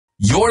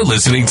You're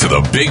listening to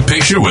The Big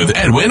Picture with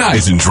Edwin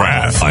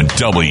Eisendrath on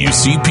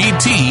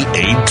WCPT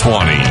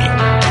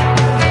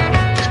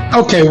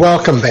 820. Okay,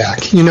 welcome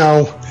back. You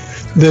know,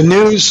 the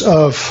news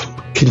of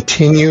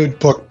continued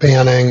book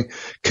banning,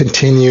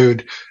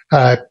 continued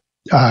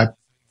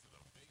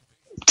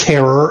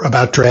terror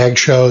about drag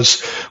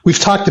shows, we've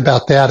talked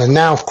about that, and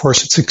now, of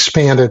course, it's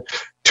expanded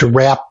to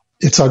wrap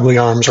its ugly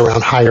arms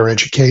around higher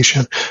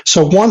education.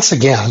 So once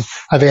again,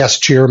 I've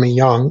asked Jeremy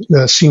Young,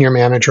 the senior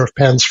manager of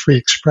Penn's Free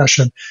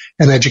Expression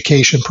and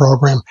Education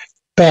Program,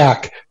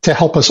 back to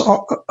help us,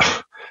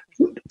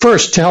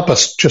 first to help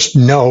us just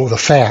know the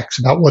facts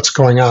about what's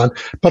going on,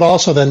 but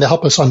also then to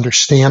help us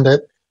understand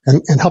it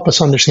and help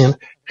us understand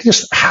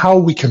just how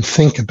we can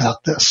think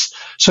about this.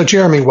 So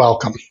Jeremy,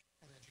 welcome.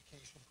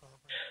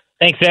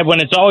 Thanks, Edwin.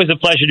 It's always a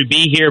pleasure to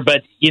be here.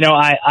 But, you know,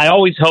 I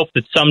always hope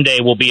that someday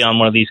we'll be on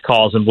one of these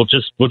calls and we'll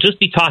just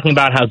be talking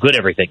about how good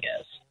everything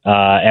is.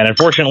 And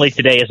unfortunately,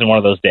 today isn't one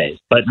of those days,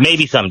 but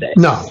maybe someday.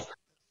 No.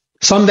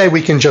 Someday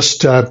we can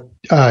just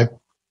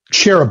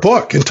share a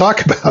book and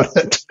talk about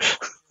it.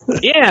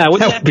 Yeah,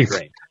 wouldn't that be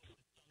great?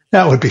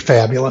 That would be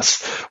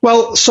fabulous.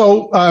 Well,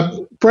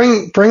 so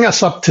bring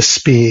us up to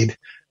speed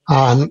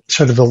on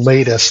sort of the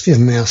latest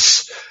in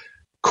this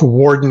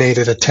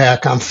coordinated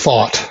attack on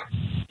thought.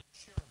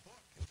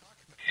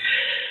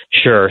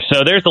 Sure.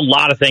 So there's a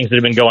lot of things that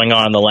have been going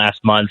on in the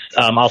last month.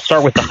 I'll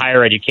start with the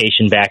higher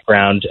education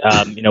background.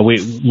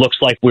 Looks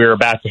like we're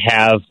about to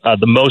have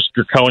the most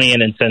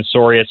draconian and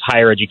censorious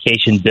higher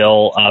education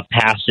bill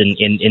passed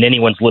in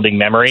anyone's living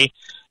memory.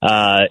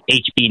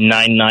 HB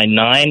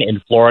 999 in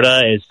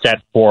Florida is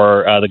set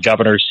for the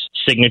governor's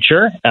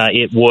signature.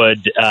 It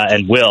would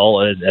and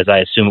will, as I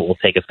assume it will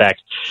take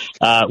effect,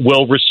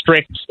 will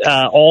restrict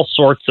all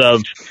sorts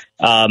of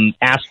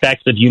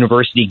aspects of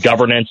university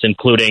governance,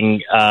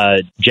 including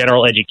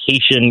general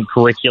education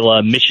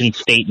curricula, mission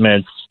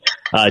statements,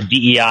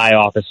 DEI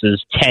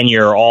offices,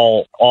 tenure,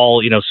 all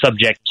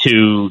subject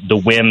to the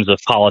whims of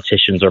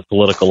politicians or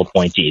political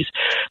appointees.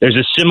 There's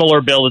a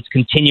similar bill that's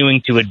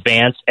continuing to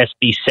advance,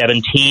 SB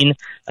 17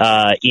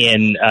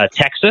 in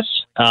Texas.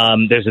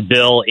 There's a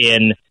bill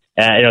in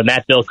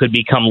that bill could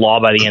become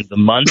law by the end of the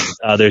month.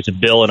 There's a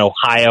bill in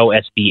Ohio,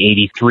 SB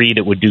 83,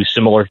 that would do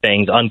similar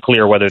things.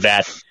 Unclear whether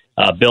that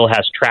bill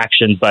has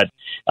traction, but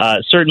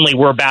certainly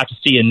we're about to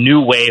see a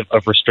new wave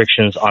of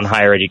restrictions on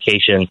higher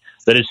education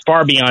that is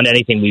far beyond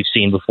anything we've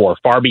seen before,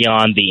 far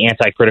beyond the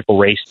anti-critical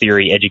race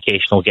theory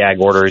educational gag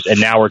orders.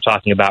 And now we're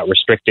talking about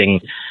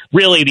restricting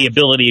really the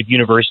ability of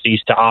universities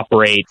to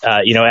operate,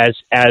 as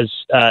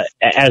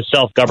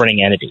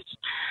self-governing entities.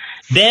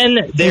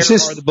 Then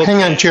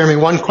hang on, Jeremy,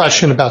 one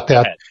question about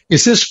that.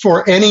 Is this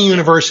for any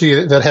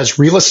university that has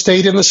real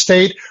estate in the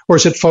state, or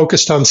is it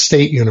focused on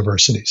state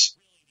universities?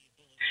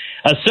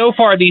 So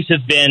far, these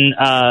have been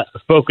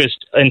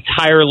focused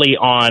entirely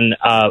on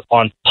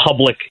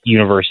public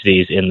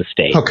universities in the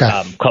state,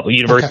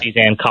 universities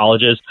and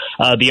colleges.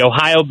 The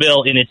Ohio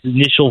bill, in its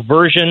initial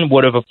version,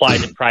 would have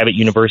applied to private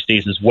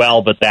universities as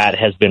well, but that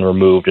has been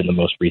removed in the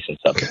most recent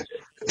substitute.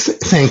 Okay.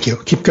 Thank you.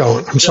 Keep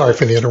going. I'm sorry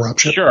for the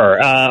interruption.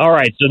 Sure. All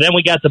right. So then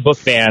we got the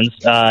book bans,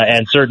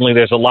 and certainly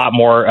there's a lot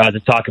more to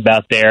talk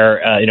about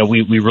there.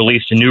 We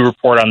released a new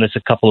report on this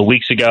a couple of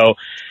weeks ago.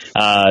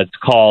 It's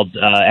called,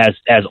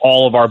 as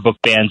all of our book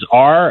bans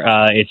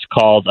are, it's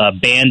called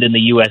Banned in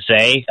the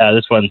USA.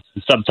 This one's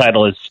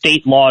subtitle is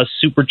State Laws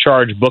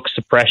Supercharge Book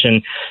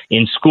Suppression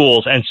in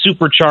Schools. And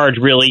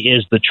supercharge really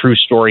is the true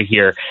story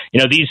here.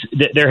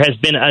 There has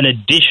been an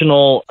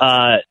additional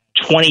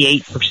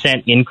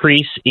 28%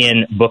 increase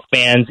in book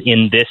bans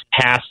in this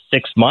past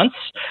 6 months,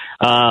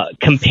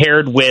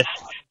 compared with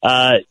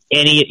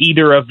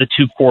either of the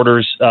 2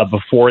 quarters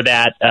before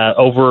that.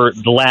 Over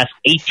the last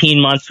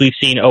 18 months, we've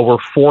seen over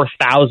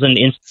 4,000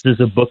 instances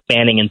of book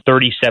banning in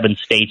 37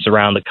 states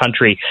around the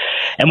country.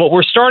 And what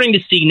we're starting to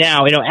see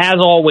now, as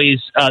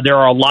always, there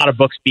are a lot of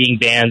books being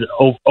banned,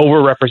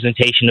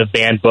 overrepresentation of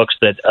banned books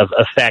that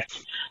affect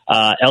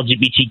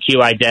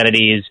LGBTQ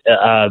identities,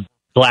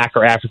 Black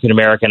or African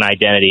American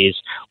identities,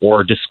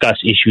 or discuss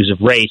issues of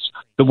race.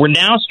 But we're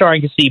now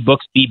starting to see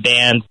books be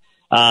banned.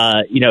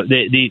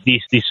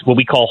 These what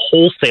we call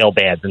wholesale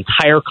bans,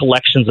 entire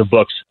collections of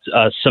books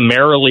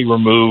summarily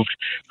removed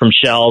from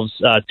shelves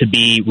to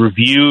be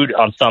reviewed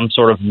on some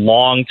sort of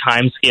long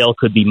time scale,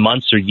 could be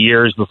months or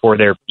years before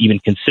they're even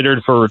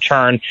considered for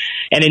return.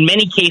 And in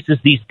many cases,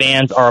 these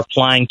bans are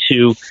applying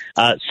to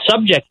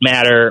subject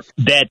matter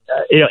that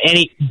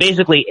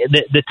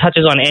that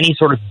touches on any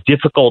sort of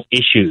difficult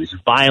issues,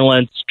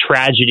 violence,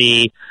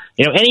 tragedy,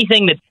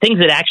 things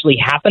that actually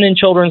happen in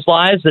children's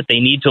lives that they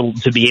need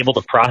to be able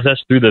to process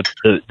through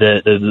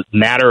the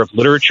matter of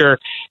literature,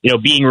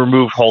 being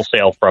removed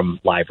wholesale from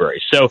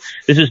libraries. So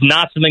this is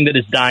not something that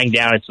is dying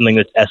down. It's something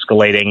that's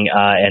escalating,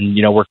 and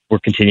we're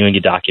continuing to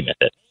document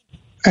it.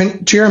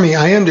 And Jeremy,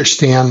 I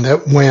understand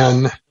that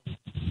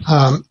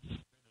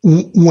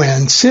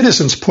when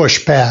citizens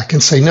push back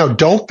and say, no,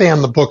 don't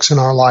ban the books in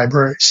our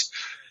libraries,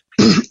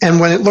 and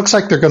when it looks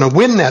like they're going to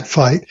win that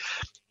fight,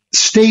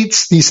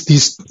 states,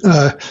 these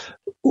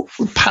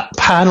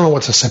I don't know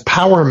what to say,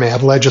 power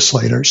mad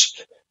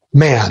legislators,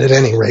 mad at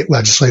any rate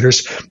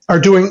legislators,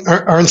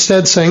 are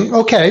instead saying,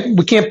 okay,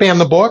 we can't ban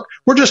the book.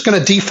 We're just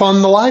going to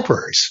defund the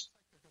libraries.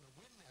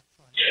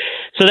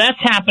 So that's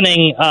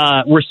happening.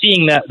 We're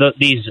seeing that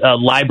these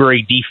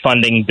library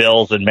defunding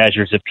bills and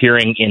measures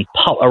appearing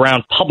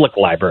around public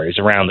libraries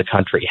around the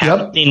country.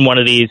 Haven't seen one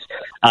of these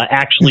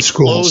actually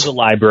close a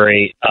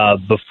library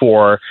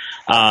before,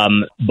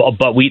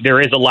 but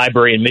there is a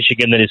library in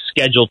Michigan that is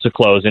scheduled to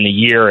close in a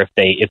year if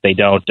they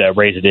don't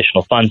raise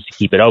additional funds to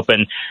keep it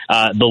open.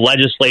 The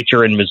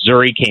legislature in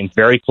Missouri came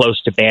very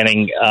close to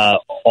banning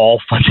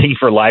all funding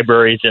for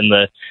libraries in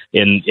the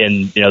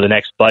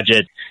next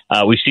budget.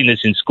 We've seen this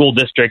in school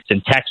districts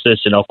in Texas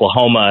and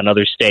Oklahoma and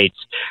other states.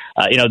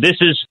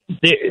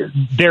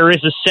 There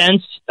is a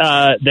sense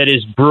that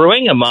is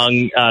brewing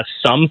among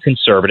some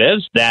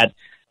conservatives that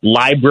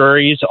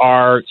libraries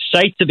are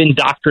sites of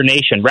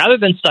indoctrination rather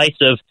than sites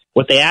of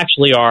what they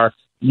actually are,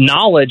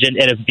 knowledge and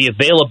the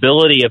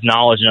availability of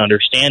knowledge and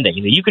understanding.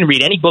 You can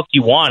read any book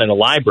you want in a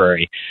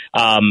library,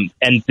 and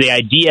the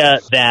idea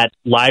that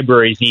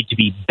libraries need to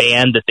be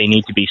banned, that they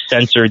need to be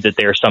censored, that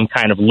they're some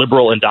kind of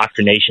liberal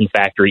indoctrination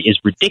factory is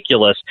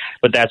ridiculous,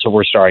 but that's what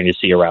we're starting to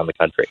see around the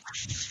country.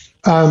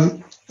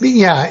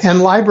 Yeah,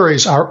 and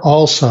libraries are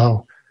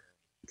also,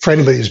 for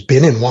anybody who's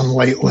been in one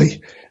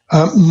lately,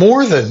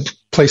 more than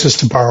places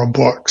to borrow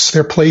books.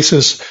 They're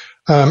places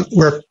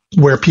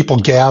where people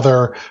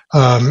gather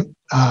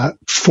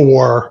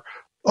for,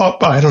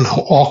 I don't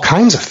know, all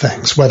kinds of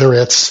things, whether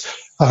it's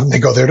they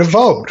go there to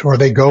vote or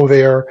they go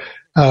there.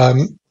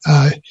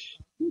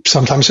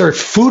 Sometimes there are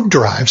food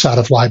drives out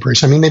of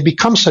libraries. I mean, they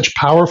become such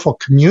powerful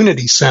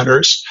community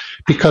centers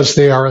because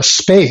they are a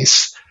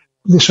space,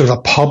 sort of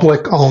a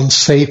public-owned,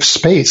 safe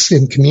space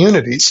in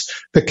communities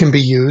that can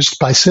be used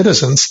by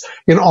citizens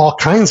in all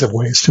kinds of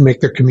ways to make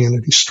their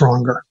community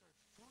stronger.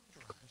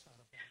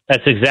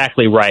 That's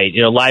exactly right.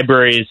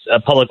 Libraries,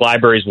 public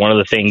libraries, one of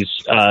the things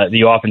that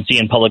you often see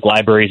in public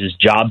libraries is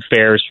job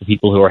fairs for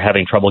people who are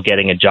having trouble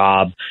getting a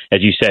job.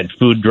 As you said,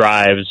 food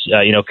drives,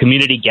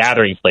 community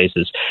gathering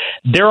places.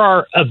 There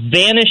are a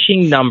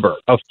vanishing number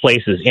of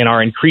places in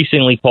our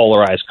increasingly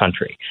polarized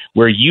country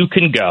where you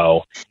can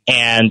go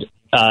and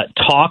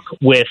talk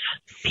with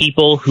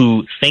people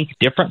who think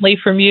differently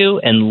from you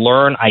and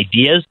learn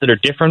ideas that are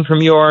different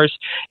from yours,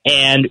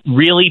 and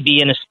really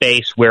be in a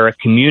space where a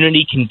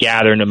community can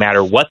gather no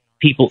matter what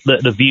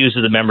the views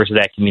of the members of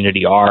that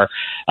community are,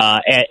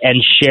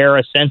 and share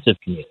a sense of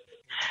community.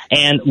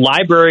 And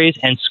libraries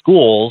and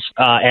schools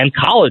and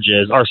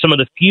colleges are some of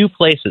the few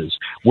places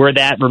where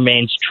that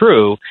remains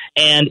true.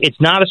 And it's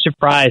not a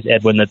surprise,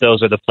 Edwin, that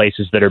those are the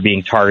places that are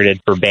being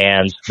targeted for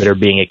bans, that are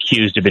being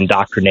accused of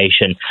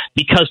indoctrination.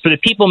 Because for the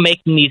people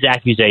making these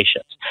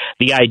accusations,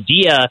 the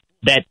idea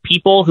that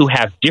people who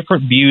have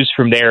different views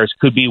from theirs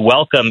could be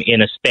welcome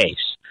in a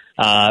space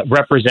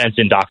represents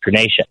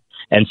indoctrination.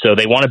 And so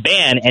they want to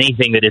ban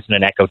anything that isn't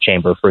an echo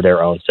chamber for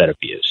their own set of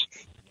views.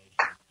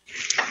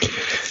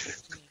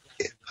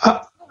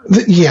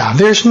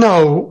 There's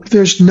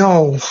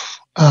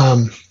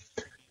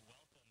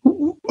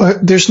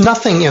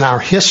nothing in our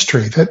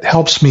history that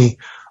helps me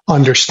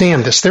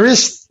understand this. There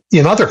is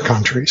in other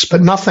countries,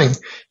 but nothing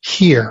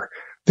here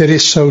that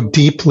is so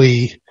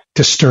deeply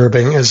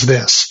disturbing as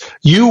this.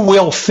 You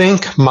will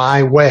think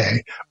my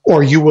way,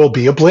 or you will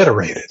be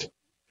obliterated.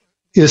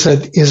 Is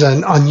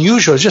an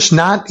unusual, just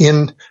not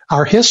in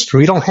our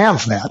history. We don't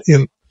have that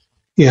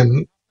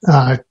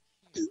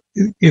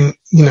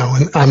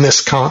on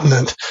this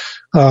continent,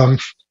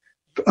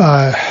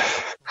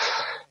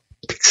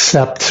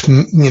 except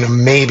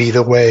maybe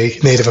the way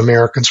Native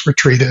Americans were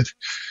treated.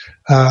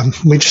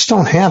 We just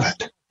don't have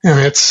it, and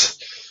it's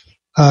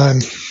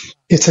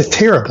a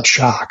terrible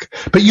shock.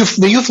 But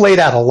you've laid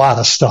out a lot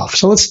of stuff,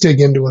 so let's dig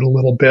into it a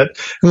little bit,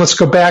 and let's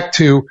go back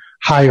to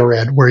higher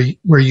ed where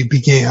you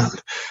began.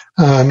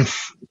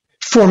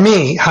 For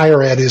me,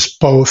 higher ed is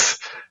both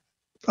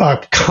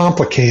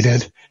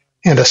complicated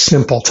and a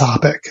simple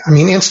topic. I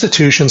mean,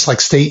 institutions like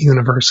state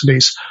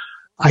universities,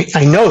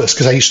 I know this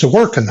because I used to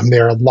work in them.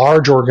 They're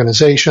large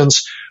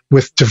organizations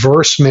with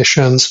diverse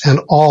missions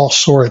and all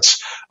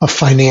sorts of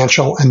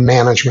financial and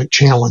management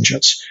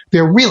challenges.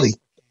 They're really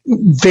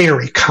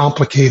very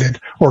complicated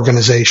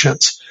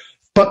organizations,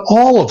 but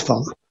all of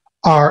them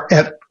are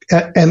at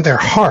their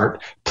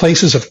heart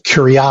places of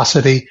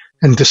curiosity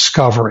and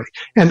discovery.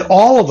 And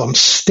all of them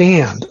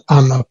stand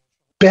on the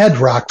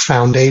bedrock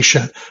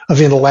foundation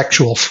of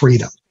intellectual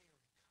freedom.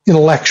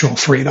 Intellectual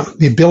freedom,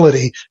 the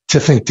ability to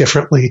think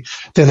differently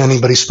than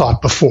anybody's thought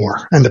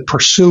before, and to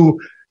pursue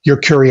your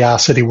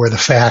curiosity where the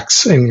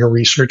facts and your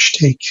research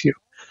take you.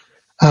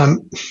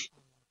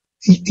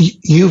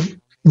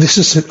 This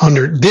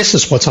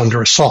is what's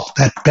under assault.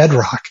 That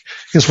bedrock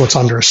is what's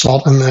under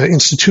assault, and the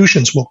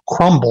institutions will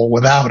crumble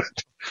without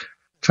it.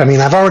 I mean,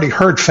 I've already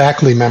heard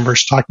faculty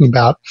members talking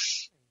about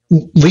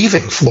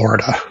leaving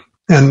Florida,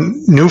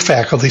 and new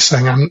faculty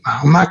saying, I'm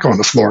not going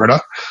to Florida.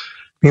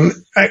 I mean,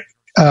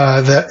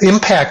 the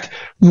impact,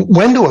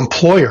 when do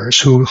employers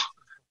who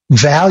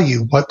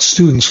value what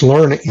students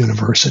learn at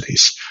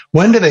universities?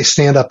 When do they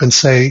stand up and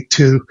say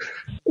to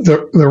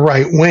the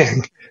right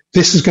wing,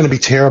 this is going to be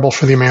terrible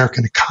for the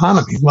American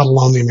economy, let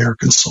alone the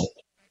American soul?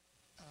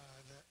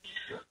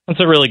 That's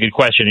a really good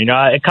question.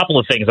 A couple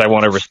of things I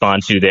want to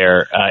respond to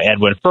there,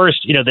 Edwin.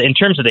 First, in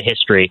terms of the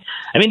history,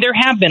 I mean, there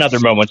have been other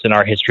moments in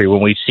our history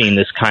when we've seen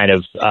this kind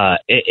of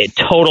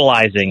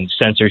totalizing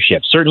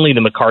censorship. Certainly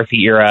the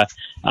McCarthy era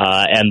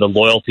and the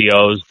loyalty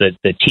oaths that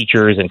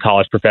teachers and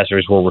college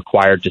professors were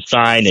required to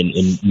sign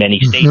in many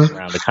states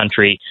around the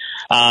country.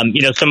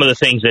 Some of the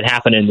things that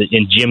happened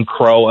in Jim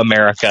Crow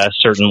America,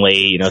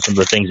 certainly, some of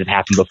the things that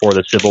happened before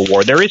the Civil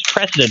War. There is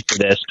precedent for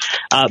this,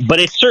 but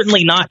it's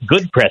certainly not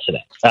good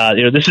precedent.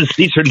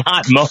 These are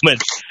not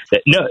moments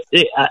that,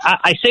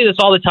 I say this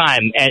all the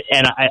time,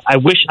 and I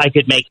wish I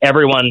could make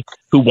everyone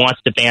who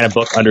wants to ban a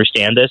book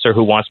understand this, or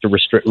who wants to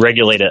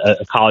regulate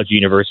a college or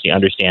university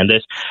understand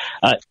this.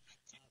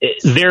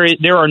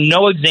 There are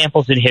no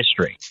examples in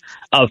history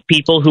of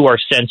people who are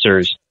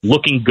censors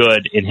looking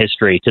good in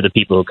history to the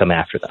people who come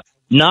after them.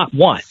 Not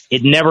one.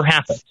 It never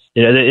happens.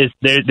 Once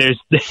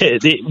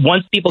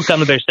people come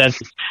to their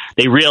senses,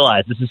 they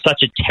realize this is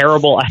such a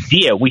terrible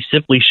idea. We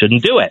simply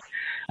shouldn't do it.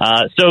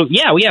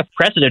 We have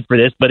precedent for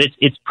this, but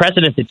it's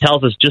precedent that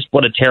tells us just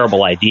what a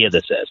terrible idea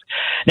this is.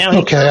 Now,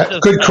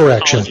 good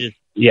correction.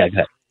 Yeah, go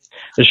ahead.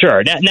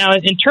 Sure. Now,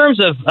 in terms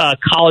of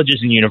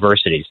colleges and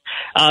universities,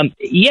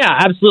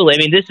 absolutely. I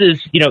mean, this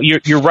is,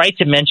 you're right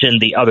to mention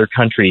the other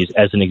countries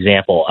as an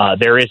example.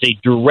 There is a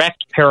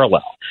direct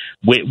parallel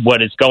with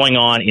what is going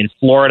on in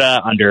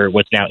Florida under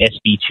what's now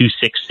SB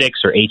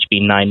 266 or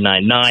HB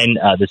 999,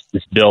 this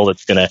bill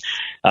that's going to,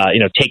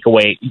 take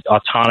away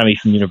autonomy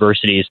from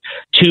universities,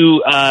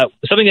 to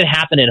something that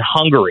happened in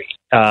Hungary.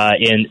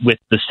 With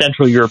the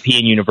Central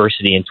European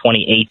University in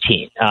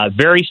 2018.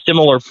 Very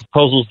similar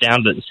proposals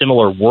down to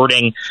similar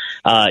wording.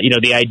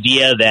 The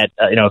idea that,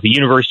 if a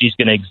university is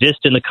going to exist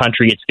in the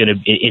country,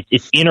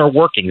 its inner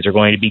workings are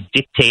going to be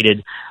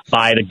dictated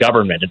by the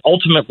government. And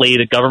ultimately,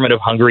 the government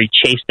of Hungary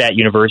chased that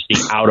university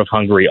out of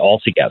Hungary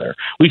altogether.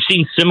 We've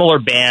seen similar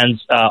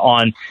bans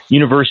on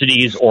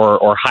universities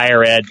or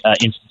higher ed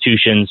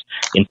institutions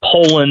in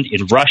Poland,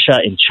 in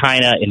Russia, in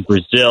China, in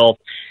Brazil.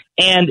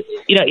 And,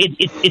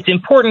 it's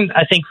important,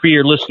 I think, for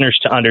your listeners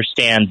to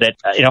understand that,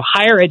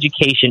 higher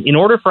education, in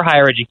order for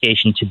higher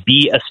education to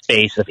be a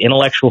space of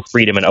intellectual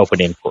freedom and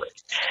open inquiry,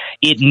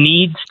 it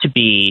needs to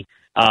be,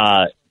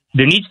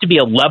 there needs to be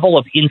a level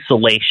of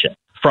insulation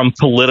from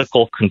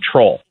political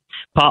control.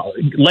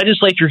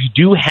 Legislatures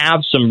do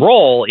have some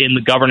role in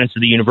the governance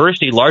of the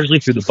university, largely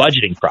through the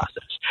budgeting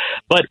process.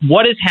 But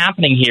what is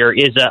happening here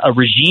is a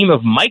regime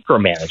of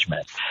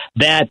micromanagement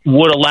that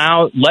would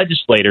allow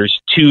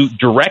legislators to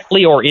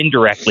directly or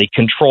indirectly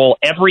control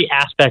every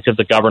aspect of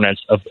the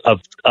governance of a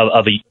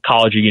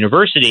college or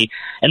university.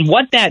 And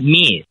what that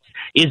means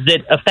is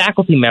that a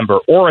faculty member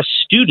or a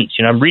student,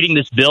 I'm reading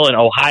this bill in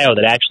Ohio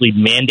that actually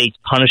mandates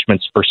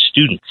punishments for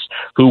students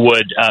who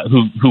would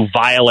who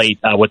violate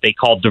what they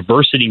call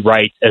diversity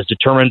rights as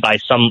determined by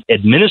some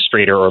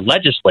administrator or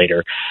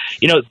legislator.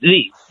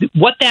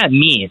 What that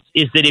means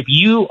is that if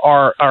you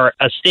are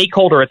a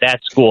stakeholder at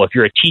that school, if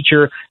you're a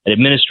teacher, an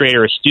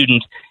administrator, a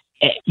student,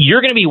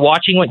 you're going to be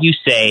watching what you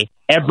say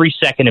every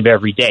second of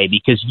every day,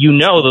 because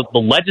that the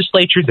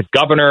legislature, the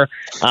governor,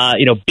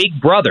 Big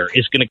Brother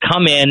is going to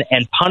come in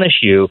and punish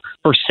you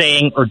for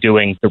saying or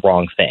doing the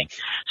wrong thing.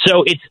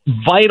 So it's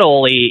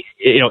vitally,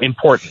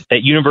 important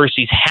that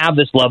universities have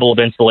this level of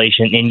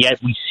insulation, and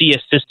yet we see a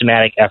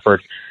systematic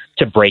effort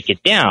to break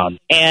it down.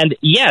 And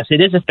yes, it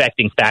is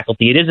affecting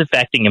faculty. It is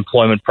affecting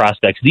employment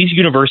prospects. These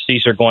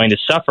universities are going to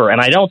suffer, and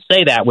I don't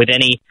say that with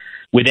any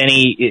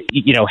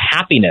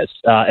happiness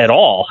at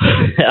all.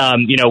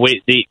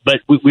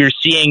 But we're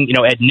seeing,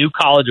 at New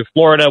College of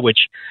Florida,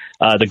 which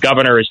the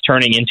governor is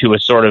turning into a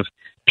sort of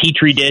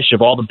petri dish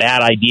of all the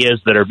bad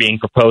ideas that are being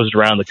proposed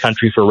around the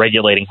country for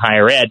regulating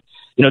higher ed.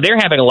 They're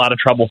having a lot of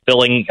trouble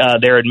filling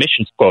their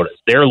admissions quotas.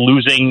 They're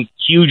losing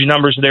huge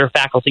numbers of their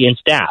faculty and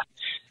staff.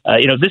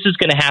 This is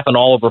going to happen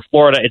all over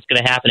Florida. It's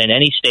going to happen in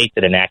any state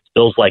that enacts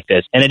bills like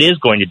this, and it is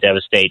going to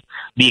devastate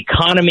the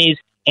economies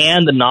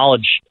and the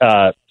knowledge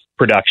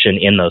production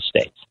in those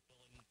states.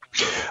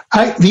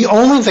 The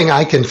only thing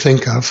I can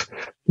think of,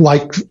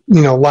 like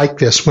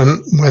this, when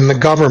the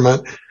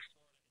government,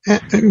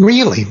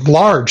 really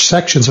large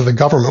sections of the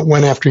government,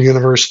 went after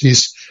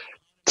universities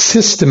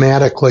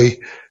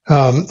systematically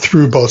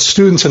through both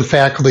students and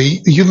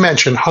faculty. You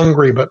mentioned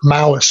Hungary, but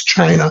Maoist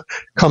China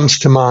comes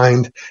to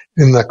mind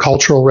in the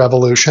Cultural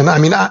Revolution. I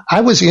mean,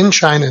 I was in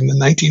China in the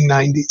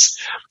 1990s,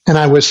 and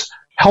I was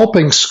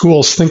helping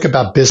schools think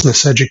about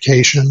business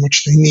education,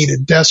 which they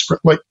needed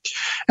desperately.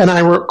 And I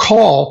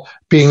recall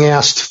being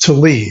asked to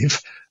leave,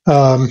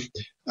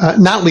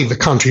 not leave the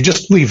country,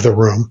 just leave the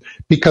room,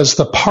 because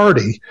the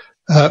party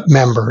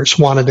members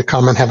wanted to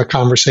come and have a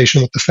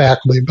conversation with the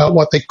faculty about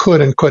what they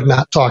could and could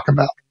not talk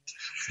about.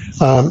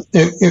 And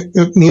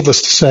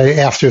needless to say,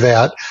 after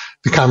that,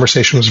 the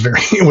conversation was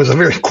it was a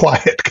very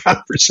quiet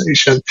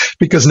conversation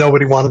because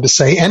nobody wanted to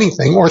say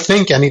anything or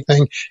think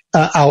anything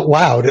out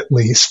loud, at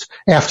least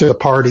after the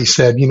party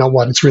said, you know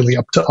what, it's really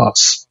up to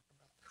us.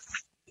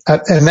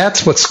 And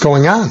that's what's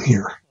going on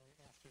here.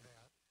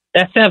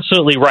 That's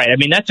absolutely right. I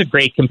mean, that's a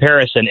great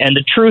comparison. And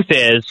the truth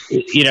is,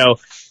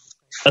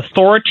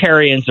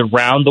 authoritarians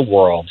around the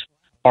world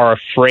are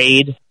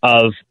afraid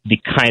of the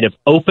kind of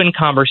open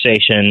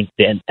conversation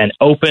and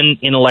open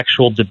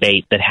intellectual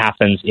debate that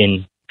happens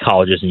in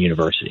colleges and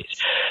universities.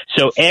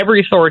 So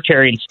every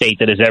authoritarian state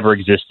that has ever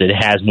existed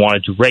has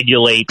wanted to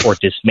regulate or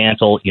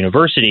dismantle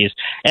universities.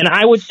 And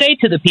I would say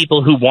to the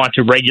people who want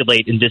to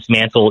regulate and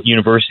dismantle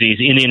universities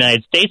in the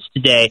United States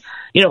today,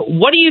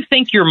 what do you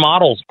think your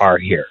models are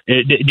here?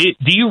 Do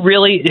you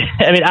really,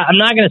 I mean, I'm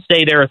not going to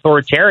say they're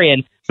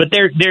authoritarian, but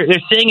they're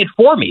saying it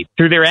for me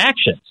through their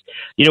actions.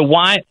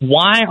 Why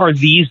are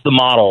these the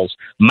models?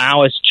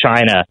 Maoist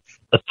China,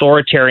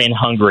 authoritarian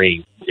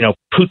Hungary,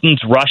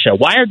 Putin's Russia.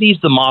 Why are these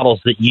the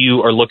models that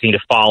you are looking to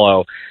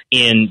follow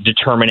in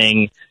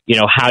determining,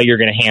 how you're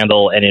going to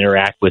handle and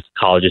interact with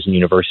colleges and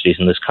universities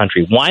in this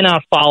country? Why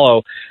not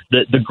follow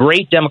the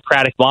great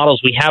democratic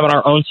models we have in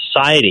our own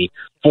society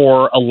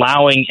for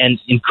allowing and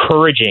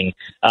encouraging,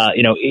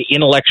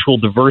 intellectual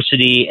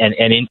diversity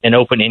and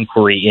open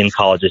inquiry in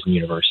colleges and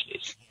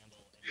universities?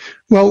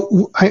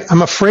 Well,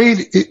 I'm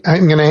afraid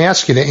I'm going to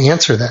ask you to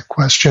answer that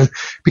question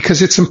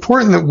because it's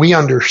important that we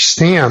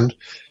understand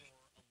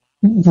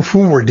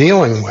who we're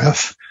dealing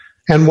with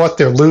and what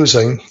they're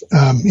losing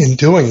in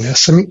doing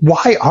this. I mean,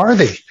 why are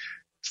they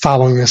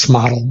following this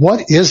model?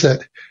 What is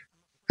it?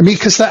 I mean,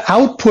 because the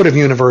output of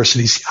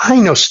universities, I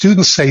know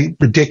students say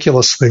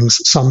ridiculous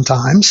things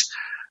sometimes,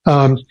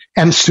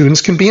 and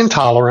students can be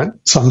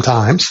intolerant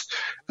sometimes.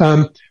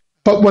 But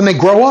when they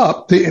grow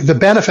up, the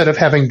benefit of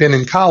having been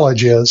in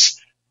college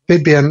is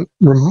they've been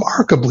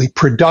remarkably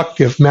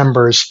productive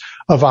members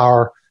of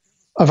our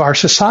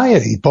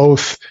society,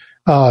 both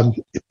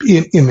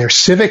in their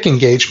civic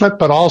engagement,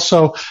 but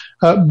also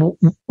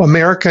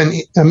American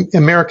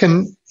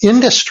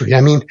industry.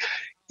 I mean,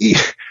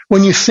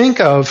 when you think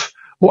of,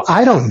 well,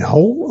 I don't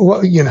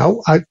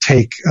know, I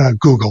take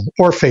Google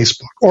or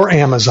Facebook or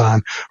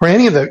Amazon or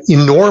any of the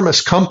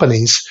enormous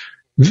companies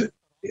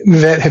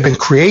that have been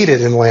created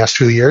in the last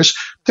few years.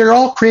 They're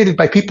all created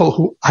by people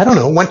who, I don't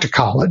know, went to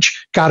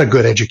college, got a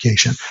good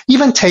education.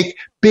 Even take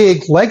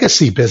big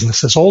legacy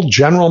businesses. Old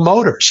General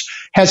Motors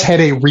has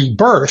had a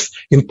rebirth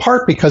in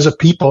part because of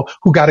people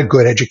who got a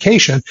good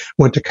education,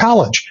 went to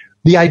college.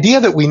 The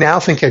idea that we now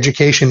think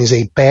education is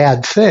a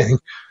bad thing,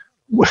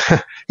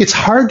 it's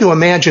hard to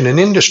imagine an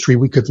industry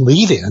we could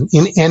lead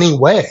in any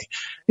way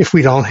if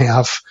we don't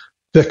have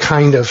the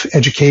kind of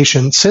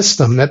education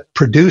system that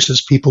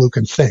produces people who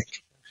can think.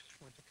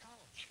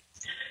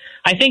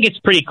 I think it's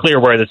pretty clear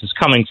where this is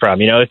coming from.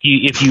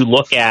 If you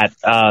look at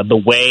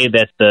the way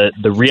that the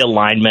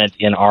realignment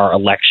in our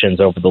elections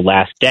over the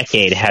last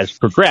decade has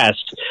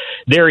progressed,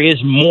 there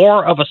is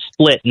more of a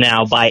split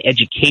now by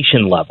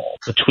education level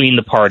between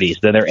the parties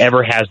than there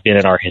ever has been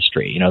in our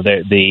history.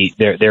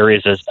 There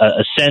is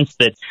a sense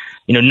that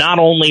not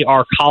only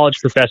are college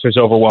professors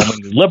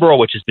overwhelmingly liberal,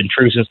 which has been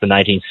true since the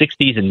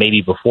 1960s and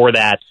maybe before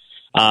that,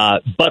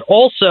 but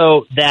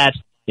also that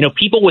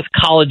people with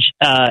college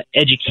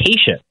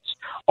education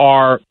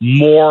are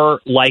more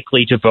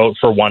likely to vote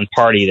for one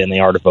party than they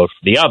are to vote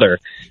for the other.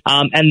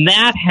 And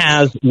that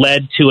has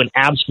led to an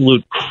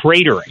absolute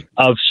cratering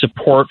of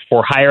support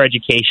for higher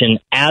education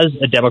as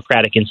a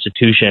democratic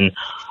institution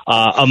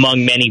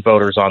among many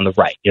voters on the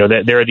right.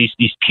 There are these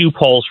Pew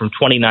polls from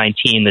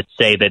 2019 that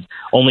say that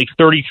only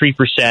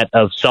 33%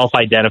 of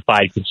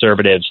self-identified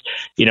conservatives,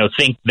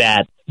 think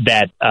that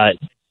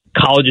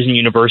colleges and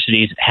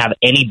universities have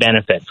any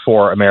benefit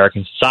for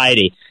American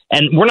society.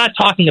 And we're not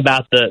talking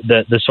about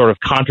the sort of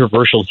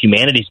controversial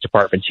humanities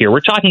departments here. We're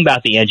talking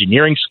about the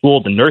engineering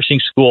school, the nursing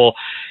school,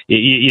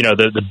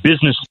 the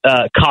business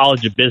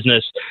college of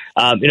business.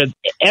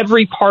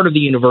 Every part of the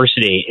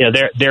university,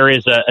 there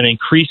is an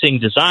increasing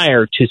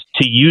desire to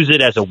use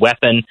it as a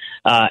weapon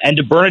and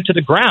to burn it to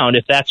the ground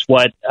if that's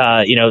what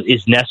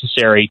is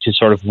necessary to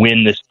sort of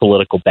win this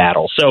political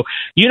battle. So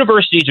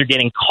universities are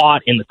getting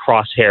caught in the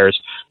crosshairs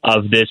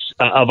of this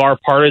of our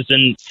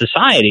partisan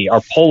society, our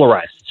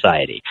polarized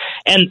society.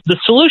 And the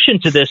solution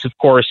to this, of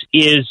course,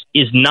 is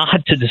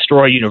not to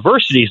destroy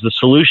universities. The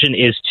solution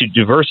is to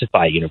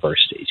diversify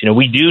universities.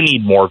 We do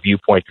need more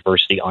viewpoint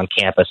diversity on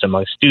campus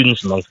among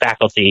students, among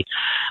faculty,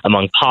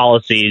 among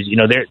policies.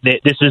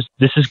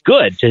 This is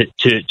good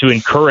to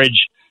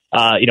encourage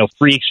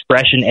free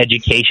expression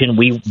education.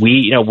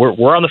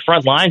 We're on the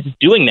front lines of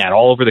doing that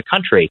all over the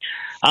country.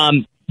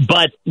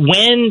 But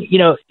when,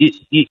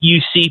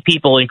 you see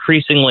people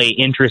increasingly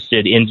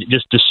interested in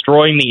just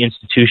destroying the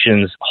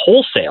institutions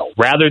wholesale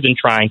rather than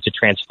trying to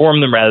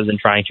transform them, rather than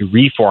trying to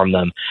reform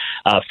them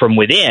from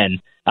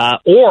within,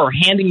 or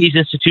handing these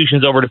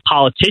institutions over to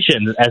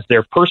politicians as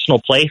their personal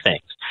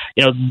playthings,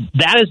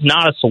 that is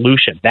not a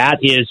solution. That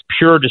is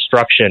pure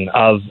destruction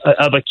of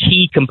a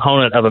key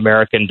component of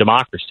American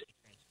democracy.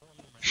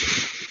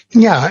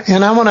 Yeah,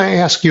 and I want to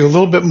ask you a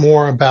little bit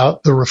more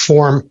about the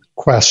reform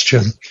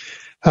question.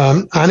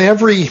 On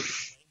every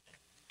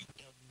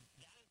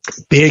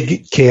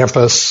big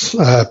campus,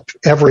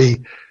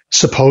 every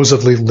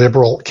supposedly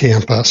liberal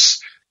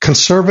campus,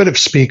 conservative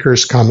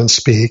speakers come and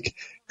speak,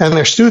 and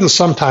their students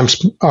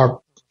sometimes are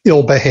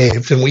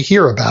ill-behaved, and we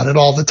hear about it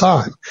all the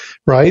time,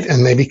 right?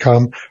 And they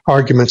become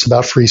arguments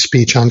about free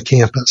speech on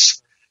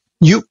campus.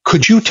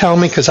 Could you tell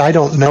me, because I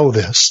don't know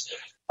this,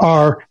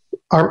 are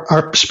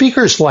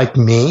speakers like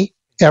me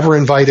ever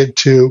invited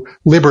to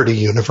Liberty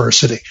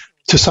University,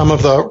 to some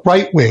of the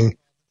right-wing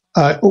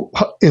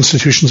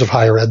institutions of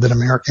higher ed that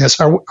America has?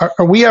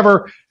 Are we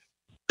ever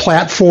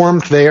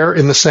platformed there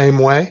in the same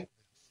way?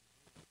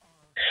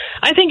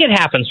 I think it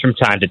happens from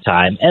time to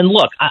time. And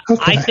look,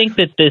 I think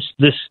that this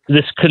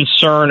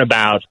concern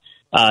about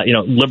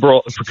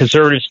liberal for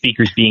conservative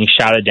speakers being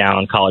shouted down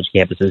on college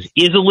campuses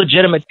is a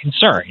legitimate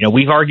concern.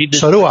 We've argued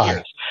this for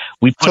years.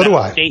 We put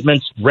out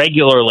statements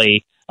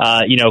regularly,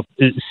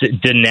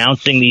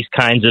 denouncing these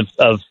kinds of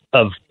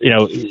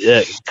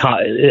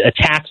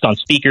attacks on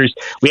speakers.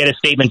 We had a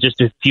statement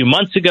just a few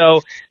months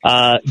ago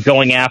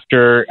going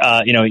after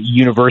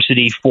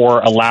university for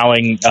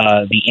allowing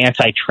the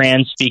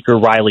anti-trans speaker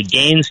Riley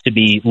Gaines to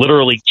be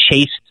literally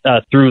chased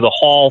through the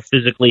hall,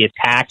 physically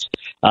attacked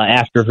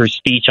after her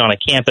speech on a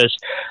campus.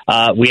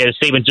 We had a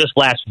statement just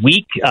last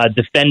week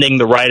defending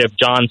the right of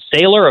John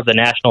Saylor of the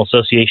National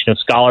Association of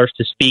Scholars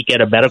to speak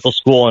at a medical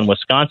school in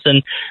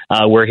Wisconsin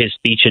where his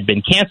speech had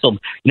been canceled.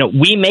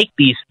 We make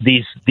these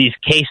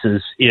cases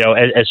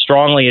as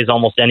strongly as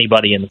almost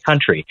anybody in the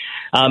country.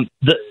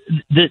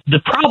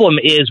 The problem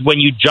is when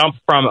you jump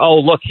from, oh,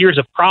 look, here's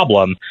a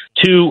problem,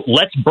 to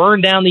let's burn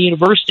down the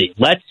university.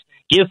 Let's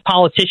give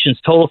politicians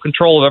total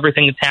control of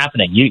everything that's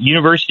happening.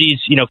 Universities,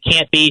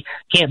 can't be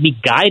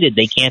guided.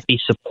 They can't be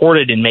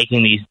supported in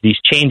making these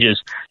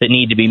changes that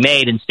need to be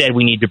made. Instead,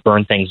 we need to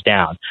burn things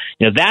down.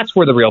 That's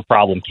where the real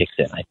problem kicks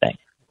in, I think.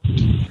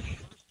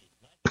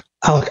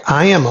 Look,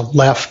 I am a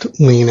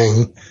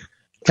left-leaning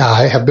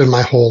guy, have been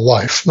my whole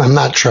life. I'm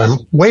not sure I'm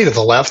way to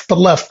the left, but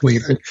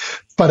left-leaning.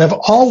 But I've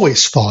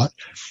always thought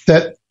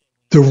that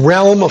the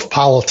realm of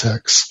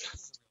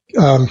politics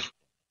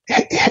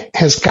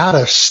has got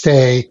to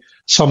stay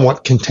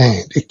somewhat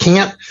contained. It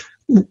can't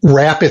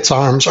wrap its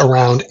arms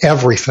around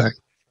everything.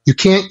 You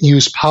can't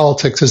use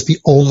politics as the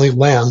only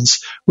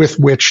lens with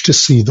which to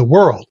see the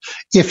world.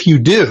 If you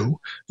do,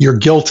 you're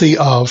guilty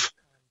of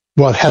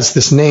what has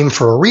this name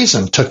for a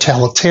reason,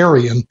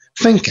 totalitarian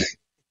thinking.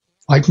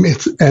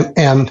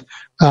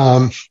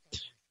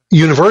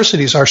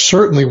 Universities are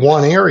certainly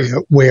one area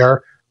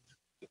where,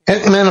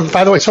 and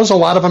by the way, so is a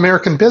lot of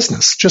American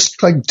business. Just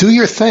do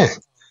your thing,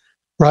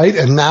 right?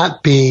 And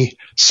not be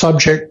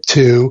subject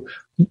to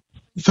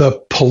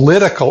the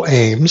political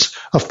aims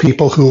of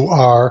people who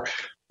are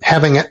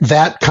having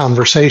that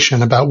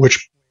conversation about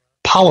which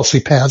policy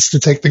paths to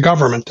take the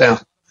government down.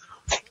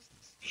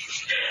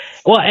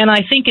 Well, and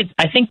I think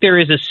there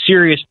is a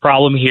serious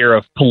problem here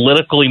of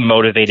politically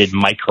motivated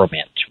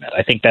micromanagement.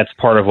 I think that's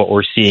part of what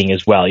we're seeing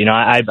as well.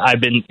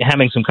 I've been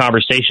having some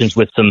conversations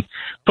with some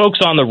folks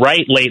on the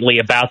right lately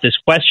about this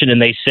question,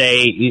 and they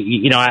say,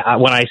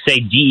 when I say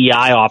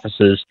DEI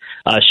offices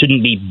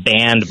shouldn't be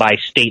banned by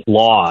state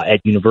law at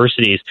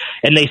universities,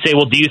 and they say,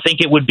 well, do you think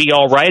it would be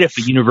all right if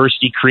a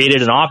university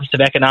created an Office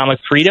of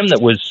Economic Freedom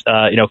that was,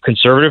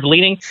 conservative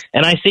leaning?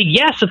 And I say,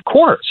 yes, of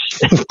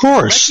course. Of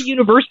course. Let the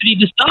university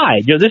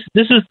decide.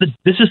 This is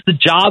the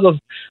job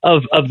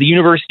of the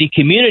university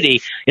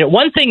community.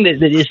 One thing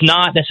that is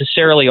not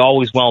necessarily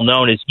always well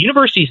known is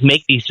universities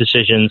make these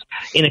decisions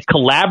in a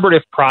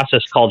collaborative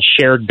process called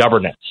shared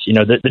governance.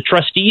 The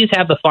trustees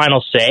have the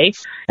final say,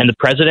 and the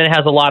president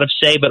has a lot of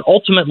say, but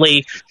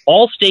ultimately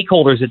all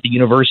stakeholders at the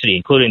university,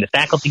 including the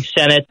faculty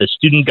senate, the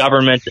student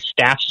government, the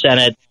staff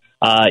senate,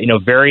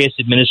 various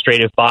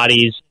administrative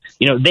bodies,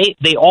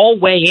 they all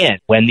weigh in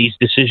when these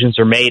decisions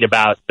are made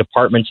about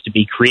departments to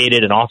be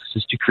created and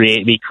offices to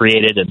be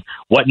created and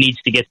what needs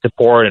to get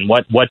support and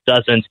what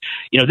doesn't.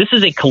 This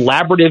is a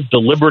collaborative,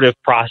 deliberative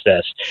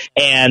process.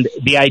 And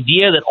the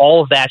idea that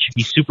all of that should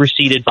be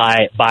superseded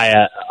by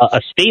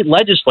a state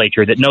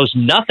legislature that knows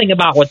nothing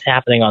about what's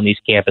happening on these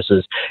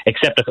campuses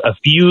except a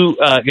few,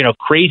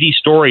 crazy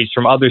stories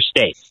from other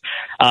states,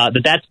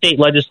 that state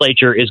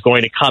legislature is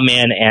going to come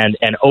in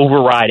and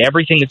override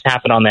everything that's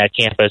happened on that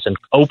campus and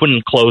open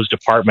and close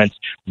departments,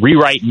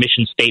 rewrite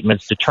mission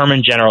statements,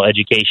 determine general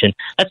education.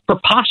 That's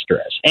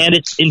preposterous, and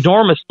it's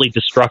enormously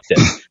destructive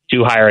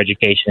to higher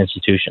education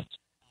institutions.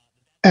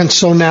 And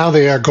so now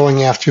they are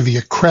going after the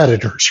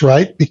accreditors,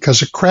 right?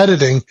 Because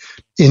accrediting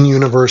in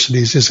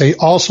universities is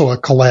also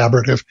a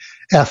collaborative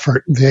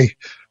effort. They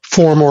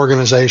form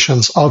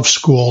organizations of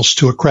schools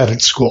to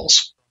accredit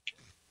schools.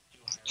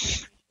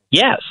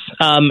 Yes.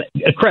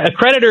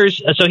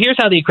 Accreditors. So here's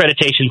how the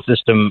accreditation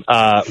system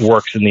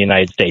works in the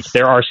United States.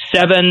 There are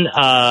 7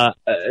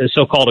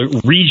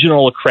 so-called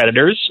regional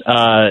accreditors.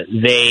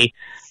 They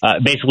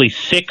basically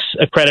 6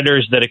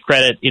 accreditors that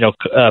accredit,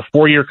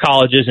 4-year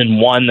colleges and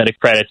 1 that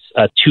accredits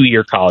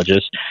 2-year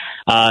colleges.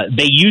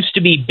 They used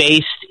to be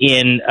based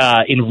in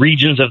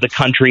regions of the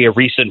country. A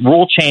recent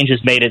rule change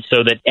has made it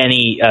so that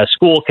any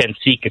school can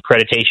seek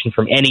accreditation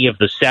from any of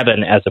the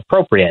 7 as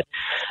appropriate.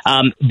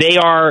 They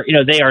are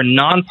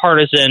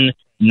nonpartisan,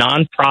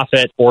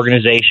 nonprofit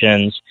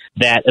organizations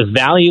that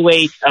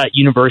evaluate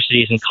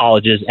universities and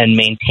colleges and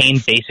maintain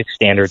basic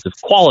standards of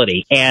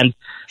quality. And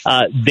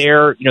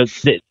their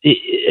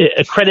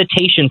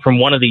accreditation from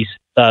one of these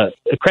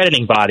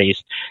accrediting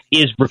bodies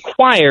is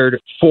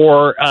required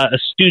for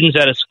students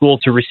at a school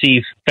to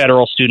receive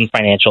federal student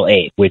financial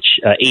aid, which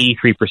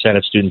 83%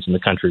 of students in the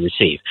country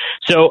receive.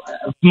 So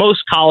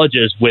most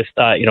colleges, with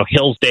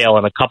Hillsdale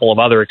and a couple of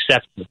other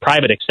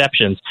private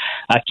exceptions,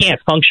 can't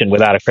function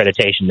without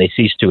accreditation. They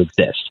cease to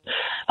exist.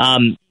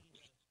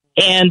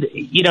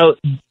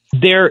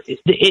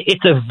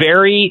 It's a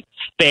very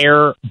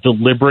fair,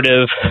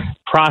 deliberative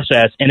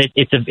process, and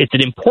it's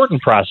an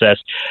important process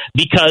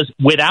because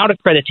without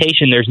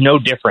accreditation, there's no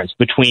difference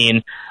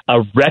between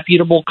a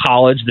reputable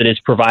college that is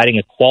providing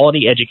a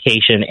quality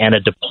education and a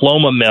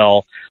diploma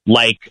mill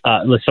like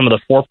some of the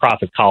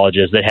for-profit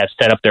colleges that have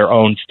set up their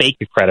own fake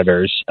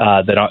accreditors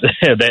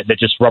that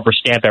just rubber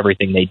stamp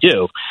everything they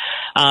do.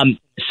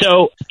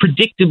 So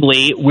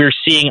predictably, we're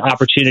seeing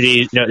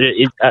opportunities,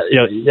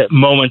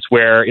 moments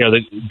where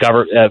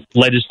the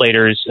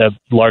legislators,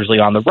 largely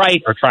on the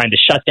right, are trying to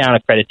shut down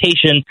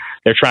accreditation.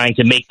 They're trying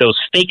to make those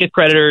fake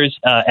accreditors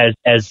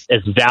as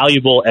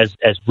valuable as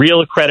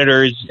real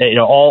accreditors.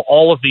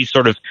 All of these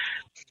sort of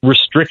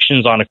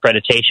restrictions on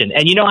accreditation.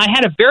 And, I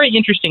had a very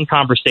interesting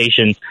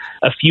conversation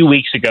a few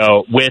weeks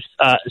ago with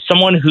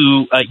someone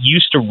who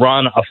used to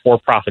run a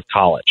for-profit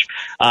college.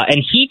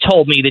 And he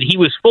told me that he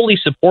was fully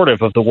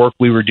supportive of the work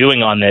we were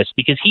doing on this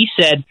because he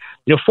said,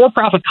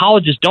 for-profit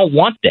colleges don't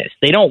want this.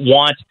 They don't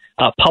want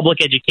public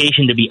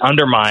education to be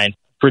undermined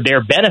for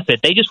their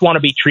benefit. They just want to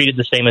be treated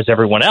the same as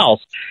everyone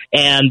else.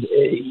 And,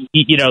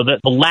 the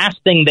last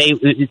thing they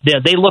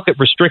look at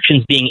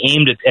restrictions being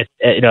aimed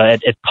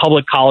at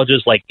public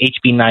colleges like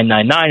HB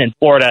 999 in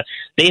Florida.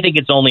 They think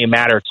it's only a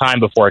matter of time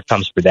before it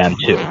comes for them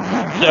too.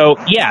 So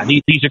yeah,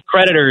 these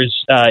accreditors,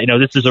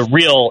 this is a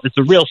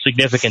real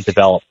significant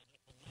development.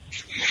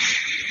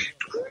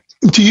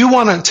 Do you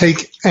want to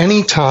take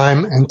any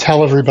time and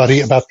tell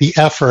everybody about the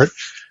effort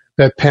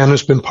that Penn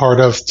has been part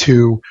of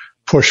to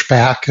push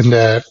back and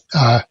to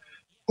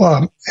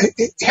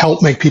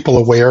help make people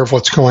aware of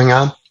what's going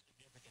on?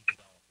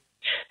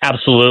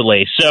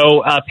 Absolutely.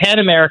 So Pan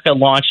America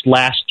launched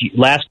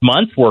last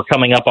month. We're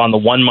coming up on the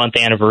 1-month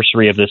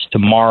anniversary of this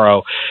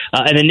tomorrow.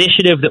 An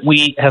initiative that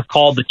we have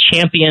called the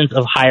Champions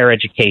of Higher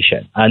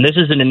Education. And this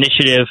is an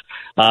initiative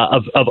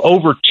of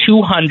over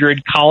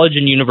 200 college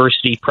and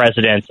university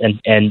presidents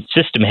and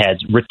system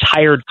heads,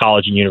 retired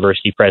college and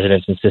university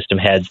presidents and system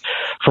heads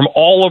from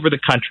all over the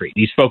country.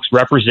 These folks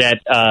represent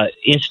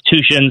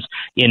institutions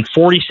in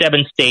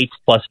 47 states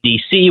plus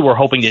D.C. We're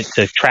hoping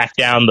to track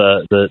down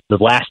the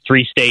last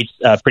 3 states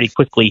pretty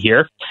quickly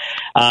here.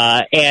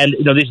 And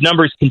these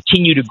numbers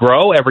continue to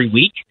grow every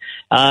week.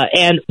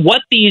 And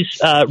what these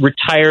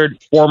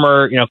retired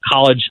former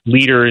college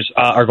leaders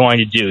are going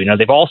to do,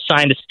 they've all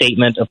signed a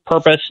statement of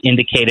purpose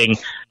indicating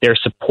their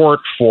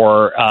support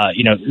for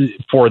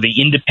the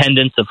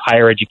independence of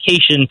higher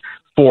education,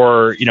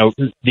 for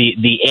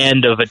the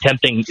end of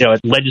attempting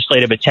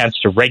legislative attempts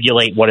to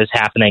regulate what is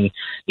happening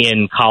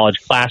in college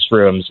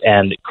classrooms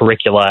and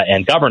curricula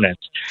and governance.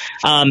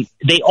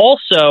 They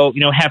also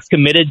have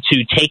committed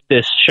to take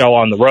this show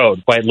on the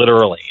road, quite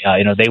literally.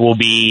 They will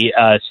be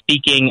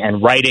speaking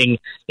and writing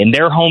in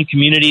their home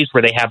communities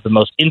where they have the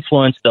most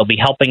influence. They'll be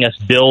helping us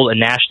build a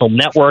national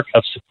network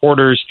of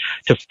supporters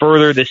to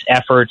further this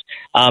effort.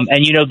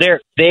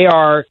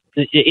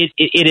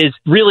 It is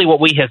really what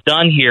we have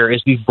done here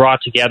is we've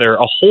brought together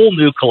a whole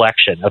new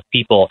collection of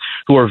people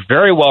who are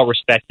very well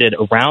respected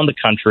around the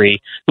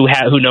country, who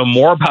know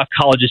more about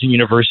colleges and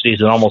universities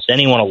than almost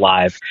anyone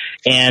alive,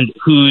 and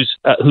whose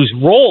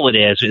role it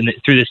is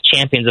through this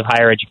Champions of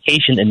Higher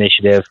Education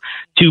initiative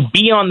to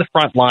be on the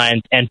front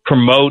lines and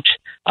promote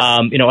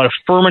an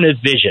affirmative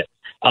vision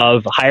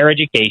of higher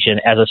education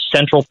as a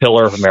central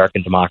pillar of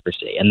American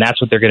democracy. And that's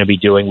what they're going to be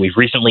doing. We've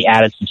recently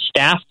added some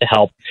staff to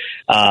help,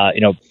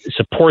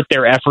 support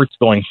their efforts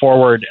going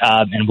forward.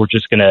 And we're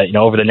just going to,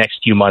 over the next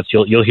few months,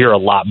 you'll hear a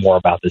lot more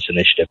about this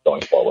initiative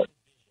going forward.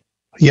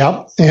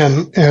 Yep.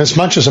 And as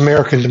much as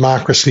American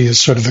democracy is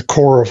sort of the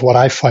core of what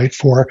I fight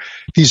for,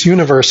 these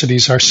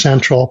universities are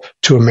central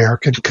to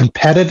American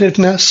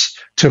competitiveness,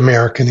 to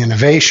American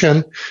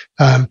innovation,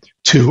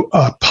 to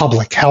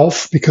public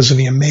health because of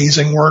the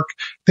amazing work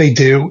they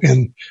do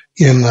in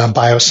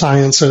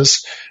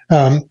biosciences.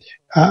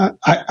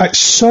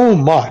 So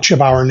much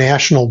of our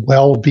national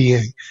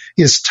well-being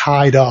is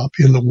tied up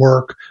in the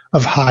work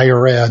of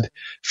higher ed,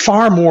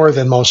 far more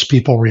than most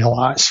people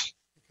realize.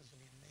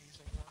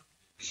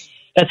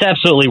 That's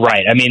absolutely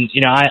right. I mean,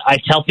 I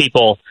tell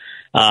people,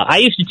 I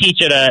used to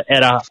teach at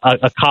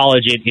a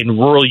college in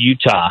rural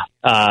Utah,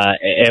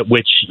 at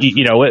which,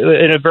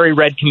 in a very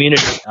red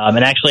community.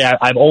 And actually,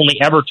 I've only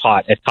ever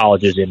taught at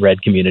colleges in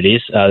red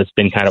communities. It's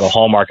been kind of a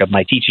hallmark of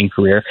my teaching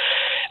career.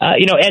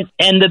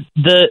 And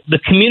the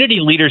community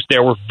leaders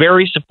there were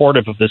very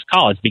supportive of this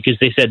college because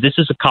they said this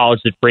is a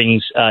college that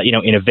brings,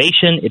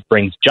 innovation, it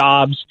brings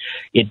jobs,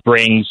 it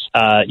brings,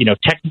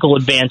 technical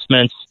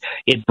advancements,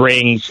 it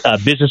brings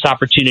business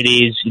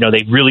opportunities.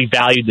 They really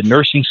valued the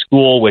nursing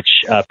school,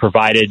 which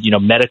provided,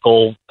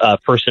 medical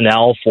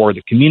personnel for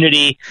the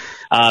community.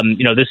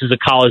 This is a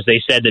college,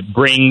 they said, that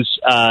brings,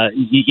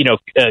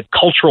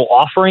 cultural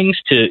offerings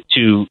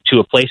to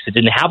a place that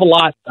didn't have a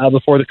lot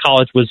before the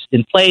college was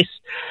in place.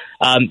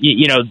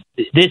 You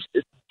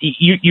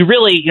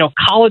really,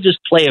 colleges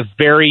play a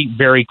very,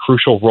 very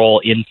crucial role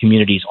in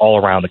communities all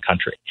around the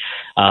country.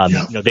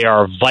 They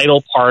are a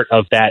vital part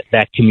of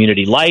that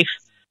community life.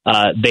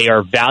 They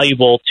are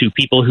valuable to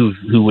people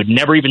who would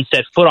never even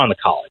set foot on the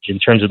college in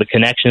terms of the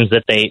connections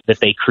that they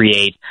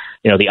create,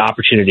 the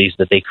opportunities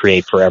that they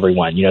create for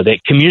everyone. The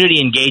community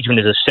engagement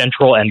is a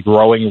central and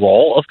growing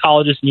role of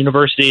colleges and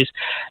universities.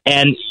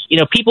 And,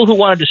 people who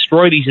want to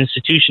destroy these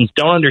institutions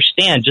don't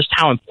understand just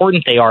how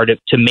important they are to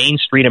Main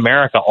Street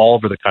America all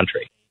over the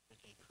country.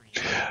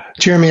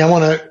 Jeremy, I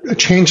want to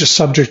change the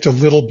subject a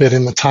little bit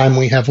in the time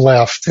we have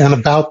left. And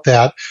about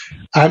that,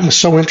 I'm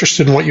so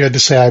interested in what you had to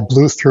say. I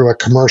blew through a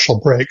commercial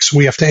break, so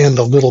we have to end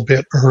a little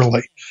bit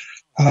early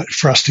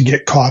for us to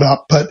get caught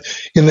up. But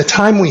in the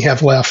time we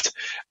have left,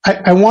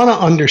 I want to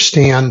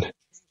understand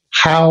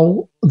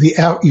how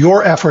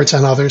your efforts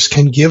and others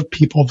can give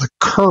people the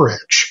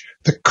courage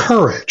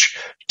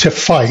to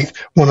fight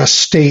when a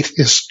state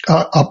is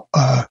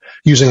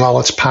using all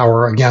its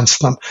power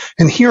against them.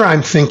 And here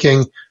I'm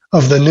thinking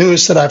of the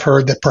news that I've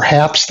heard that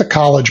perhaps the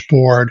College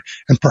Board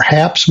and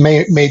perhaps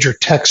major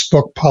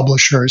textbook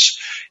publishers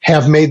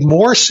have made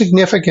more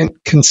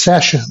significant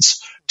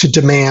concessions to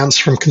demands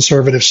from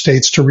conservative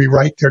states to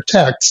rewrite their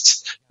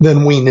texts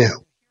than we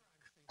knew.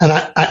 And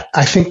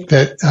I think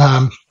that,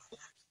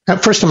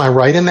 first, am I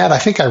right in that? I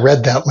think I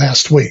read that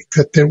last week,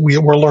 that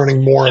we're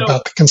learning more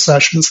about the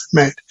concessions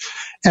made.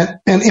 And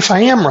if I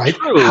am right,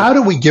 how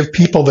do we give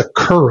people the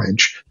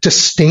courage to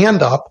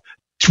stand up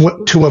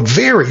to a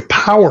very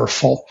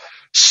powerful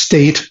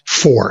state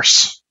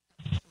force?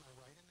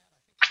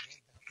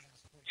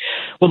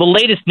 Well, the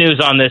latest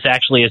news on this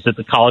actually is that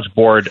the College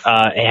Board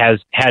has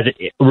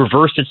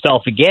reversed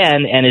itself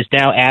again and is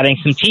now adding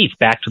some teeth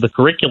back to the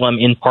curriculum,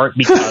 in part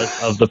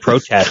because of the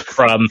protest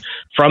from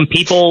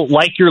people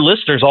like your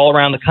listeners all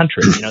around the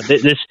country. So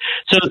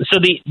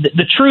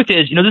the truth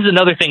is, this is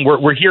another thing.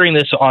 We're hearing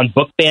this on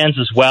book bans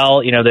as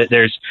well. That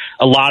there's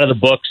a lot of the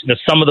books.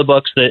 Some of the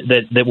books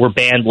that were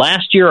banned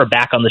last year are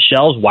back on the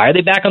shelves. Why are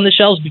they back on the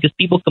shelves? Because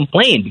people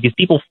complained. Because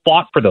people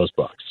fought for those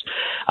books.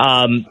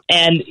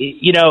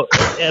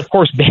 Of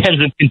course,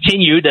 bans have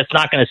continued.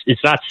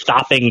 It's not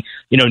stopping,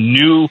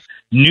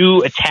 new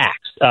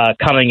attacks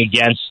coming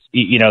against,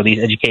 these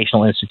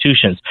educational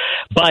institutions.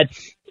 But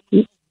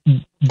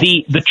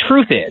the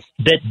truth is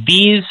that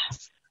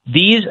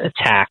these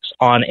attacks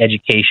on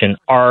education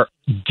are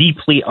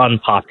deeply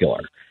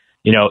unpopular.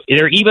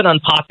 They're even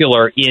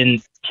unpopular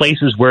in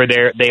places where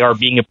they are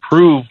being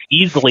approved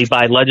easily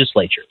by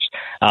legislatures.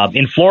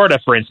 In Florida,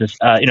 for instance,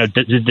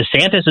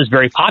 DeSantis is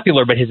very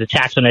popular, but his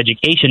attacks on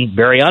education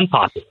very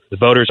unpopular. The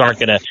voters aren't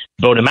going to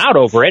vote him out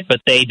over it,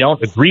 but they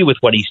don't agree with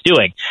what he's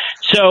doing.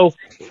 So,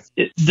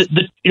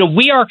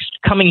 we are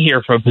coming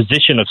here from a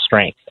position of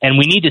strength, and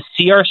we need to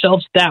see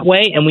ourselves that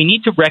way, and we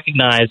need to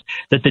recognize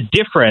that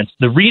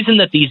the reason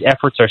that these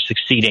efforts are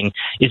succeeding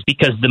is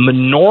because the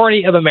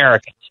minority of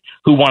Americans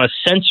who want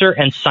to censor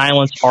and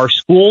silence our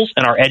schools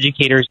and our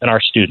educators and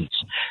our students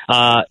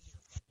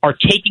are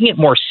taking it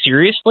more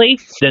seriously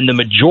than the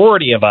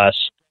majority of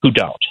us who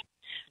don't.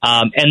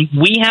 And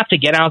we have to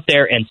get out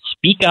there and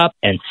speak up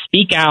and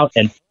speak out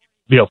and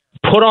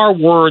put our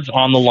words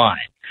on the line.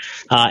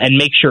 And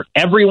make sure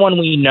everyone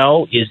we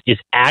know is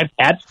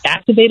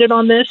activated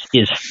on this,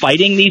 is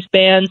fighting these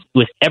bans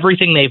with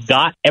everything they've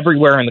got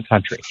everywhere in the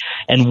country.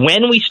 And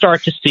when we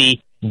start to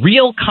see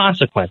real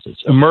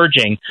consequences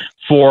emerging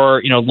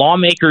for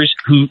lawmakers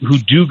who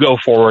do go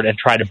forward and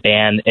try to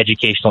ban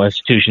educational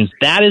institutions,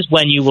 that is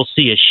when you will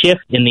see a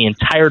shift in the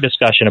entire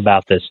discussion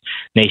about this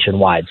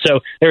nationwide.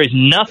 So there is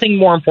nothing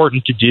more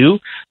important to do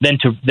than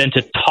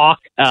to talk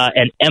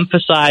and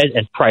emphasize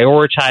and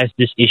prioritize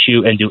this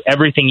issue and do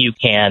everything you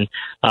can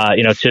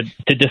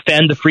to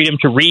defend the freedom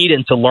to read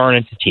and to learn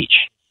and to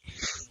teach.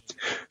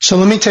 So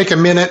let me take a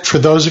minute for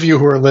those of you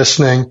who are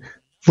listening.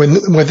 When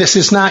this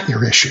is not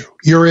your issue.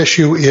 Your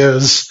issue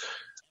is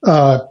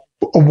a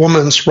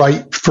woman's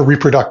right for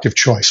reproductive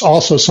choice,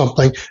 also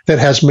something that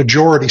has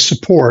majority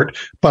support,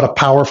 but a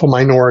powerful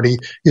minority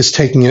is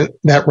taking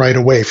that right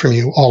away from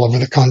you all over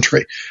the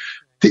country.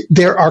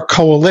 There are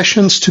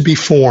coalitions to be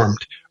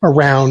formed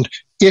around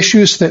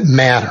issues that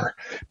matter,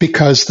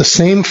 because the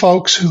same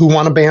folks who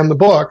want to ban the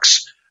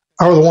books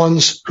are the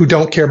ones who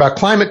don't care about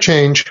climate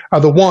change, are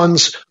the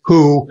ones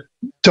who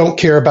don't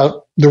care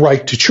about the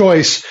right to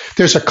choice.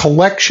 There's a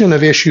collection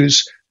of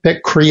issues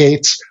that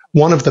creates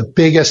one of the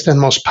biggest and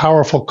most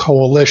powerful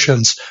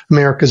coalitions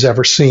America's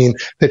ever seen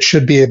that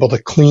should be able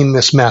to clean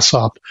this mess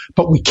up.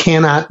 But we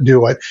cannot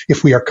do it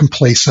if we are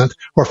complacent,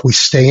 or if we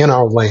stay in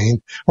our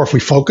lane, or if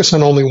we focus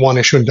on only one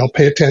issue and don't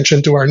pay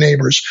attention to our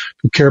neighbors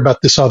who care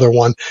about this other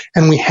one.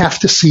 And we have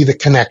to see the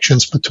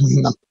connections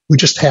between them. We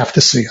just have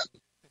to see it.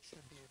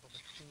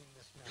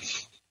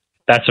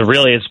 That's a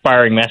really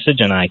inspiring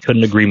message, and I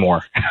couldn't agree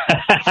more.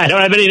 I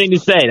don't have anything to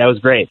say. That was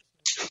great.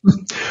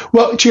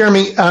 Well,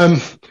 Jeremy, a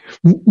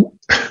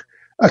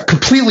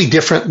completely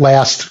different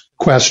last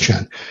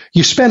question.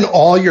 You spend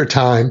all your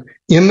time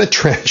in the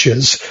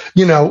trenches.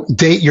 You know,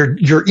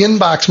 your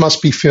inbox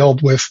must be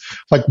filled with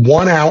like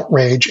one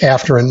outrage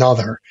after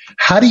another.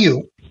 How do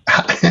you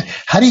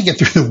get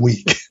through the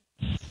week?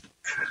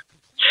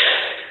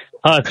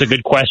 Oh, it's a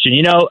good question.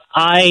 You know,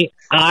 I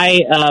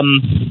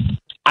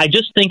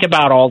just think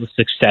about all the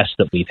success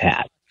that we've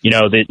had. You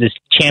know, this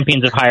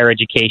Champions of Higher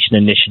Education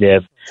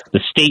initiative,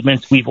 the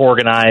statements we've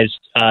organized,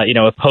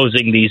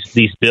 opposing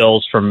these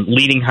bills from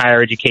leading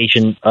higher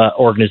education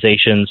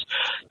organizations.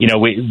 You know,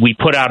 we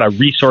put out a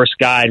resource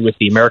guide with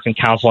the American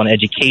Council on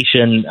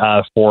Education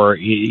for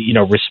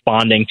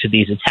responding to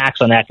these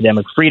attacks on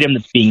academic freedom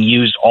that's being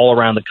used all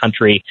around the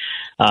country.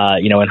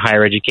 In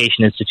higher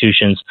education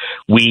institutions.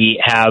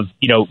 We have,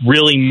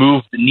 really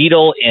moved the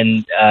needle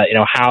in,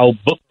 how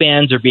book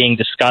bans are being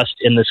discussed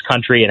in this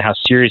country and how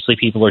seriously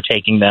people are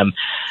taking them.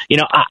 You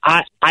know,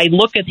 I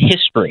look at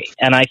history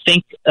and I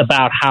think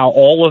about how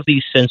all of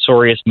these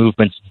censorious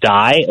movements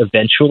die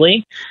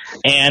eventually.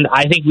 And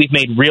I think we've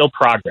made real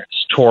progress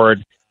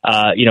toward,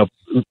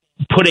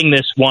 putting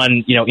this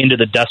one, into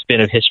the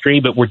dustbin of history,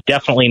 but we're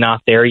definitely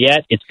not there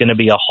yet. It's going to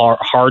be a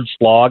hard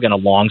slog and a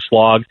long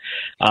slog.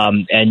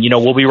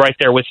 We'll be right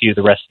there with you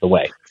the rest of the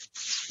way.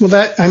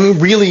 Well,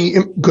 really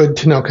good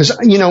to know, because,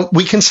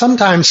 we can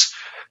sometimes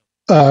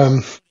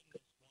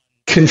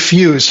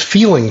confuse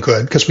feeling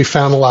good, because we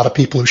found a lot of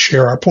people who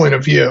share our point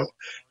of view,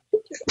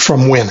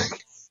 from winning.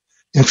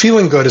 And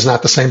feeling good is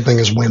not the same thing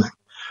as winning.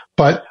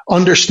 But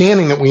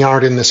understanding that we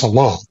aren't in this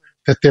alone,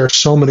 that there are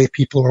so many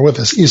people who are with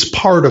us, is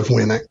part of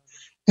winning.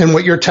 And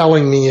what you're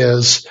telling me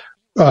is,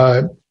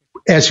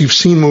 as you've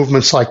seen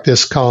movements like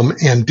this come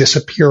and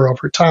disappear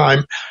over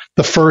time,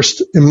 the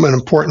first and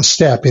important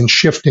step in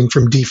shifting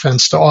from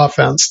defense to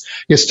offense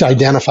is to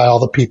identify all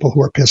the people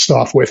who are pissed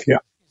off with you.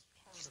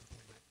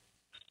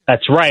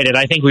 That's right, and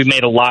I think we've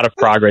made a lot of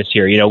progress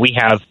here. We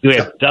have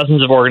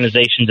dozens of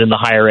organizations in the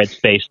higher ed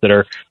space that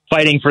are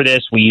fighting for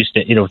this. We used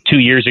to, 2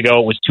 years ago,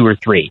 it was 2 or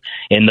 3.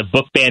 In the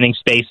book banning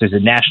space, there's a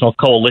national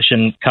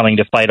coalition coming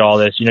to fight all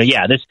this.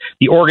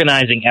 The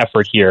organizing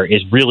effort here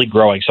is really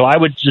growing. So I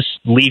would just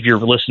leave your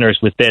listeners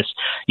with this.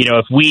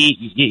 If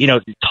we,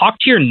 talk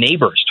to your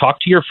neighbors,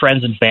 talk to your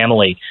friends and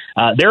family.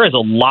 There is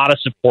a lot of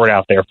support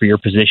out there for your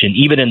position,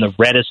 even in the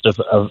reddest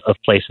of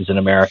places in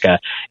America.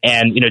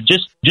 And,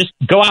 just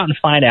go out and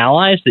find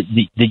allies that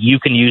you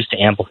can use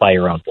to amplify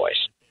your own voice.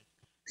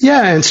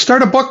 Yeah, and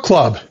start a book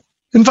club.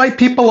 Invite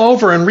people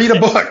over and read a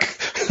book.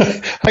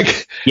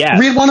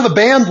 Read one of the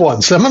banned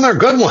ones. Some of them are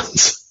good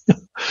ones.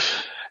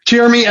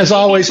 Jeremy, as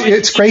always,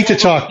 it's great to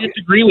talk. I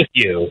disagree with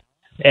you.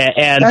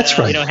 And that's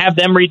right. Have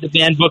them read the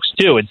banned books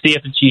too and see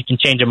if you can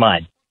change a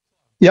mind.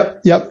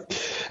 Yep. All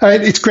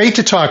right, it's great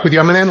to talk with you.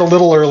 I'm going to end a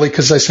little early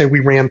because I say we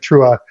ran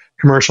through a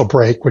commercial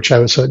break, which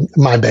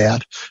my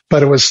bad.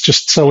 But it was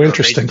just so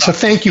interesting. So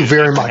thank you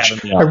very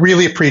much. I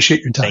really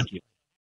appreciate your time. Thank you.